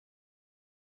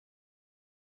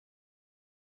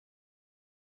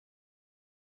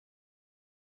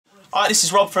Hi, this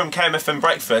is Rob from KMFM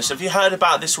Breakfast. Have you heard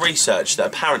about this research that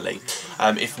apparently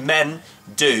if men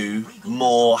do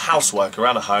more housework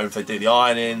around the home, if they do the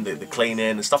ironing, the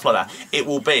cleaning and stuff like that, it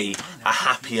will be a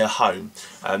happier home.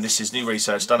 This is new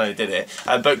research, don't know who did it,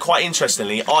 but quite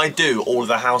interestingly, I do all of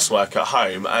the housework at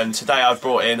home, and today I've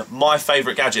brought in my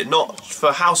favourite gadget, not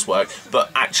for housework,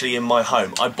 but actually in my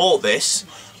home. I bought this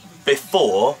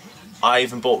before I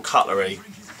even bought cutlery.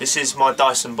 This is my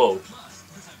Dyson ball.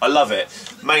 I love it,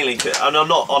 mainly, and I'm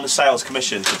not on a sales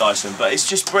commission for Dyson, but it's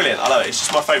just brilliant. I love it. It's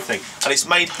just my favourite thing, and it's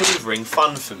made hoovering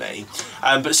fun for me.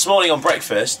 But this morning on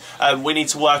breakfast, we need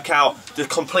to work out the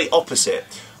complete opposite.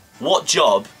 What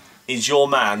job is your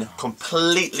man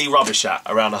completely rubbish at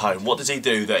around the home? What does he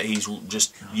do that he's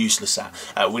just useless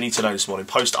at? We need to know this morning.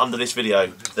 Post under this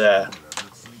video there.